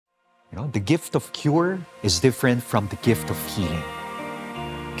The gift of cure is different from the gift of healing.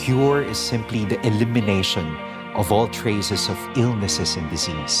 Cure is simply the elimination of all traces of illnesses and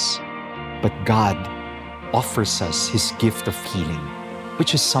disease. But God offers us His gift of healing,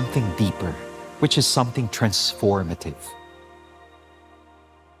 which is something deeper, which is something transformative.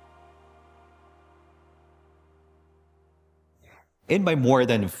 In my more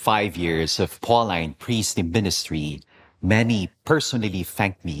than 5 years of Pauline priestly ministry, many personally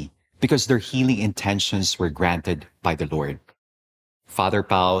thanked me because their healing intentions were granted by the Lord. Father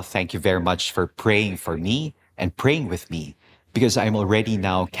Pao, thank you very much for praying for me and praying with me because I'm already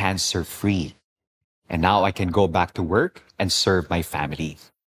now cancer-free. And now I can go back to work and serve my family.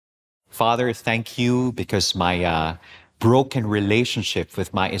 Father, thank you because my broken relationship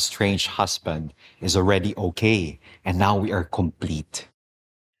with my estranged husband is already okay, and now we are complete.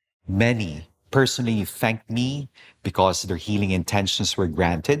 Many personally thanked me because their healing intentions were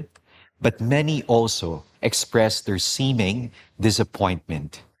granted, but many also expressed their seeming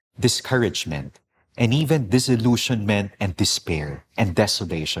disappointment, discouragement, and even disillusionment and despair and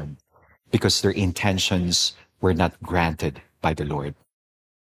desolation because their intentions were not granted by the Lord.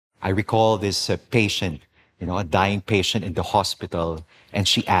 I recall this patient, a dying patient in the hospital, and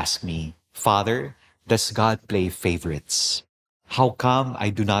she asked me, "Father, does God play favorites? How come I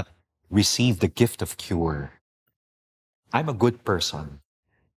do not receive the gift of cure? I'm a good person.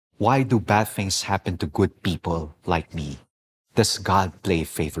 Why do bad things happen to good people like me? Does God play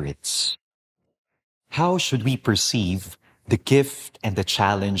favorites?" How should we perceive the gift and the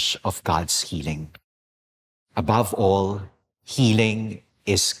challenge of God's healing? Above all, healing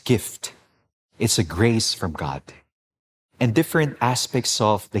is gift. It's a grace from God. And different aspects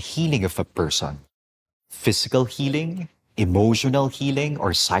of the healing of a person, physical healing, emotional healing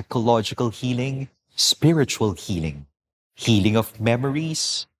or psychological healing, spiritual healing, healing of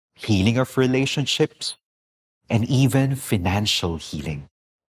memories, healing of relationships, and even financial healing.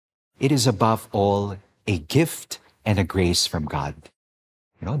 It is above all a gift and a grace from God.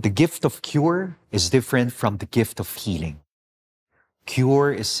 The gift of cure is different from the gift of healing.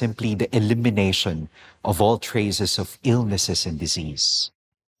 Cure is simply the elimination of all traces of illnesses and disease.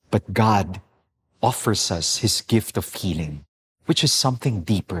 But God offers us His gift of healing, which is something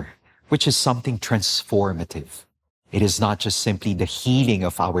deeper, which is something transformative. It is not just simply the healing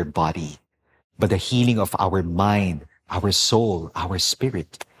of our body, but the healing of our mind, our soul, our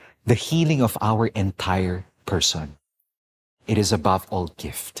spirit, the healing of our entire person. It is above all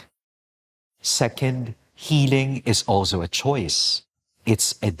gift. Second, healing is also a choice.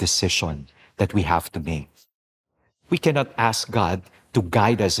 It's a decision that we have to make. We cannot ask God to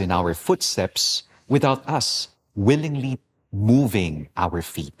guide us in our footsteps without us willingly moving our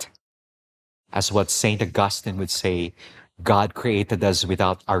feet. As what St. Augustine would say, God created us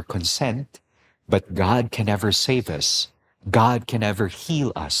without our consent, but God can never save us. God can never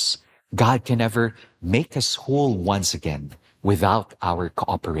heal us. God can never make us whole once again without our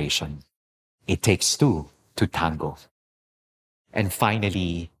cooperation. It takes two to tango. And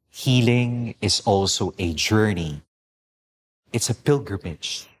finally, healing is also a journey. It's a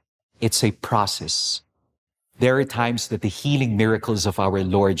pilgrimage. It's a process. There are times that the healing miracles of our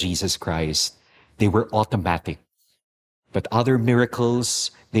Lord Jesus Christ, they were automatic. But other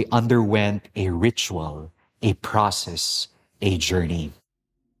miracles, they underwent a ritual, a process, a journey.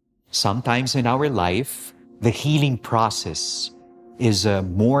 Sometimes in our life, the healing process is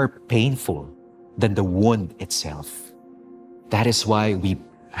more painful than the wound itself. That is why we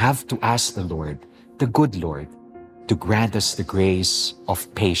have to ask the Lord, the good Lord, to grant us the grace of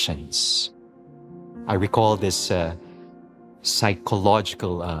patience. I recall this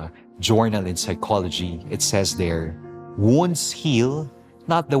psychological journal in psychology. It says there, wounds heal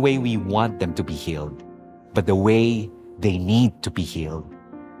not the way we want them to be healed, but the way they need to be healed.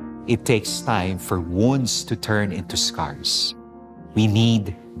 It takes time for wounds to turn into scars. We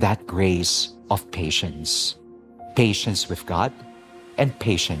need that grace of patience. Patience with God and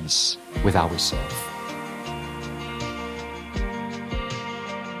patience with ourselves.